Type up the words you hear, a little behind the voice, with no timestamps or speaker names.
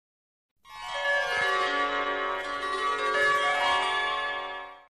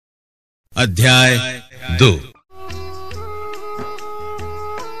अध्याय 2।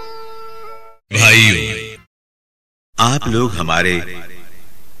 भाइयों, आप लोग हमारे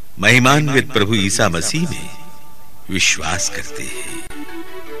महिमान्वित प्रभु ईसा मसीह में विश्वास करते हैं,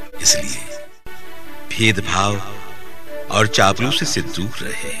 इसलिए भेदभाव और चापलूसी से दूर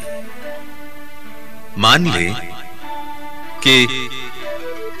रहे। मान ले कि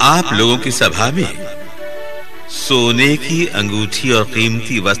आप लोगों की सभा में सोने की अंगूठी और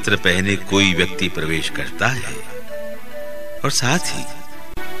कीमती वस्त्र पहने कोई व्यक्ति प्रवेश करता है और साथ ही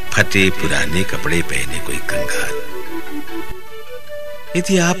फटे पुराने कपड़े पहने कोई कंगाल।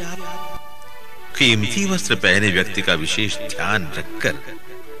 यदि आप कीमती वस्त्र पहने व्यक्ति का विशेष ध्यान रखकर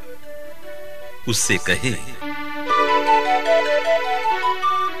उससे कहें,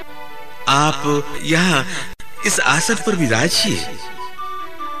 आप यहां इस आसन पर विराजिए,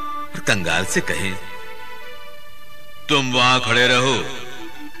 और कंगाल से कहें, तुम वहां खड़े रहो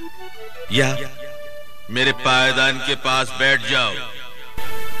या मेरे पायदान के पास बैठ जाओ,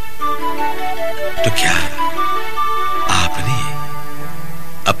 तो क्या आपने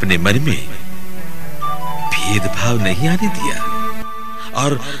अपने मन में भेदभाव नहीं आने दिया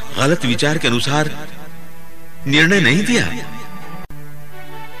और गलत विचार के अनुसार निर्णय नहीं दिया?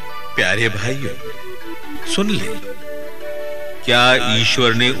 प्यारे भाइयों, सुन ले, क्या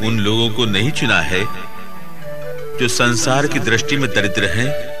ईश्वर ने उन लोगों को नहीं चुना है जो संसार की दृष्टि में दरिद्र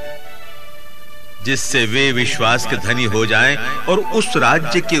हैं, जिससे वे विश्वास के धनी हो जाएं और उस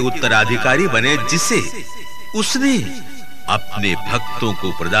राज्य के उत्तराधिकारी बने जिसे उसने अपने भक्तों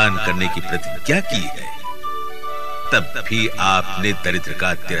को प्रदान करने की प्रतिज्ञा की है? तब भी आपने दरिद्र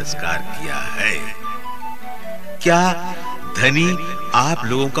का तिरस्कार किया है। क्या धनी आप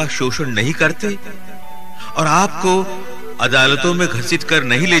लोगों का शोषण नहीं करते और आपको अदालतों में घसीट कर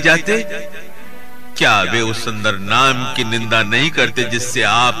नहीं ले जाते? क्या वे उस सुंदर नाम की निंदा नहीं करते जिससे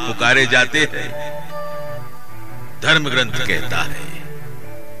आप पुकारे जाते हैं? धर्म ग्रंथ कहता है,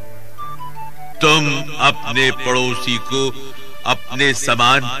 तुम अपने पड़ोसी को अपने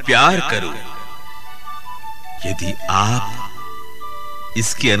समान प्यार करो। यदि आप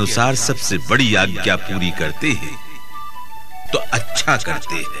इसके अनुसार सबसे बड़ी आज्ञा पूरी करते हैं तो अच्छा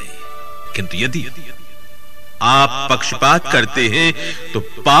करते हैं, किंतु यदि आप पक्षपात करते हैं तो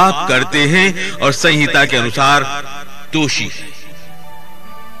पाप करते हैं और संहिता के अनुसार दोषी हैं।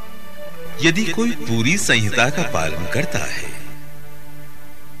 यदि कोई पूरी संहिता का पालन करता है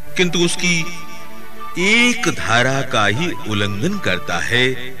किंतु उसकी एक धारा का ही उल्लंघन करता है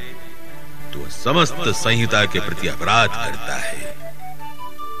तो समस्त संहिता के प्रति अपराध करता है।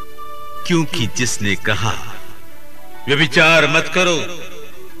 क्योंकि जिसने कहा व्यभिचार मत करो,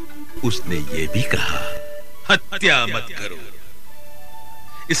 उसने ये भी कहा हत्या मत करो।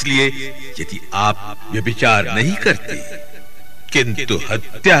 इसलिए यदि आप व्यभिचार नहीं करते किंतु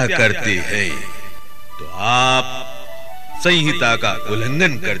हत्या करते हैं तो आप संहिता का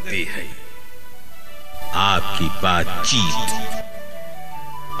उल्लंघन करते हैं। आपकी बातचीत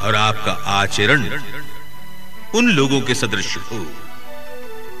और आपका आचरण उन लोगों के सदृश हो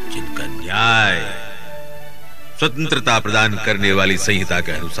जिनका न्याय स्वतंत्रता प्रदान करने वाली संहिता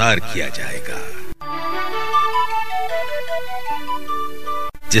के अनुसार किया जाएगा।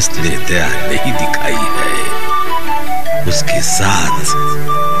 जिसने दया नहीं दिखाई है उसके साथ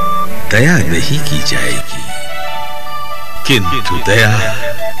दया नहीं की जाएगी, किंतु दया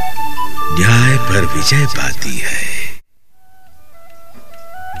न्याय पर विजय पाती है।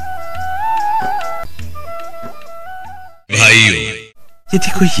 भाइयों, यदि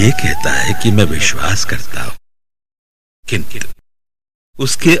कोई ये कहता है कि मैं विश्वास करता हूं किंतु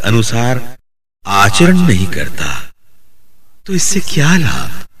उसके अनुसार आचरण नहीं करता, तो इससे क्या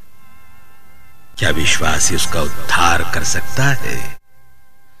लाभ? क्या विश्वास ही उसका उद्धार कर सकता है?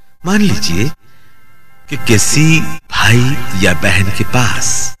 मान लीजिए कि किसी भाई या बहन के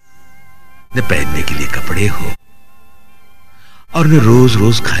पास न पहनने के लिए कपड़े हो और न रोज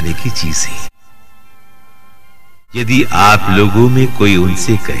रोज खाने की चीजें। यदि आप लोगों में कोई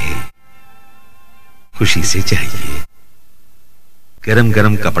उनसे कहे खुशी से जाइए, गरम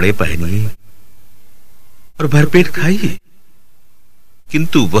गरम कपड़े पहनिए और भरपेट खाइए,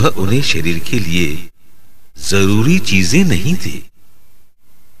 किंतु वह उन्हें शरीर के लिए जरूरी चीजें नहीं दे,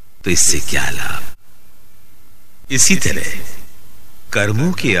 तो इससे क्या लाभ? इसी तरह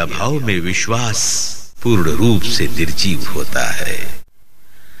कर्मों के अभाव में विश्वास पूर्ण रूप से निर्जीव होता है।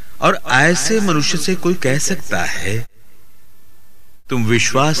 और ऐसे मनुष्य से कोई कह सकता है तुम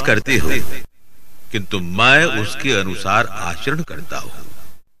विश्वास करते हो किंतु मैं उसके अनुसार आचरण करता हूं,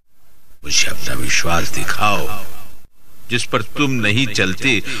 मुझे अपना विश्वास दिखाओ जिस पर तुम नहीं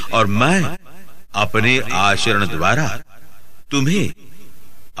चलते और मैं अपने आचरण द्वारा तुम्हें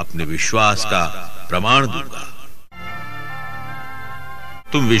अपने विश्वास का प्रमाण दूंगा।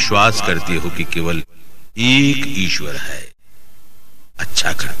 तुम विश्वास करते हो कि केवल एक ईश्वर है,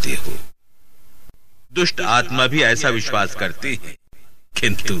 अच्छा करते हो। दुष्ट आत्मा भी ऐसा विश्वास करते हैं,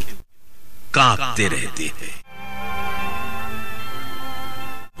 किंतु कांपते रहते हैं।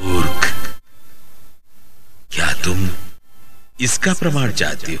 मूर्ख, क्या तुम इसका प्रमाण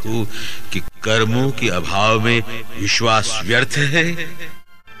चाहते हो कि कर्मों के अभाव में विश्वास व्यर्थ है?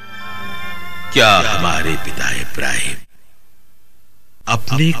 क्या हमारे पिता इब्राहिम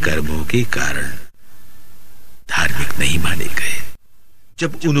अपने कर्मों के कारण धार्मिक नहीं माने गए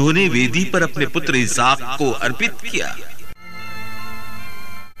जब उन्होंने वेदी पर अपने पुत्र इसहाक को अर्पित किया?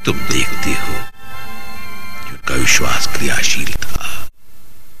 तुम देखते हो कि उनका विश्वास क्रियाशील था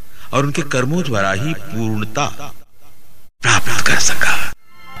और उनके कर्मों द्वारा ही पूर्णता प्राप्त कर सका।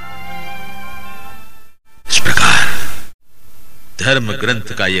 इस प्रकार धर्म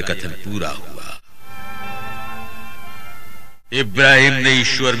ग्रंथ का यह कथन पूरा हुआ। इब्राहिम ने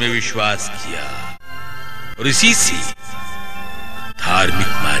ईश्वर में विश्वास किया और इसी से धार्मिक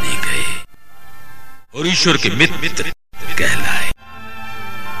माने गए और ईश्वर के मित्र कहलाए।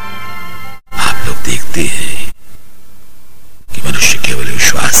 आप लोग देखते हैं कि मनुष्य केवल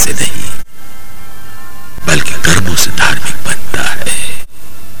विश्वास से नहीं बल्कि कर्मों से धार्मिक बनता है।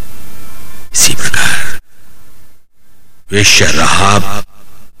 इसी प्रकार वेश्या राहाब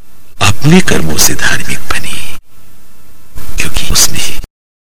अपने कर्मों से धार्मिक बनी, क्योंकि उसने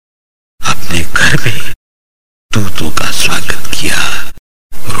अपने घर में दूतों का स्वागत किया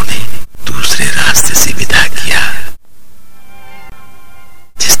और उन्हें दूसरे रास्ते से विदा किया।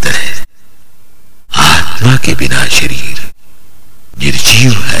 जिस तरह आत्मा के बिना शरीर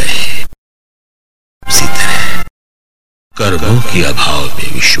निर्जीव है, उसी तरह कर्मों के अभाव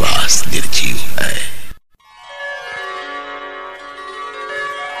में विश्वास निर्जीव है।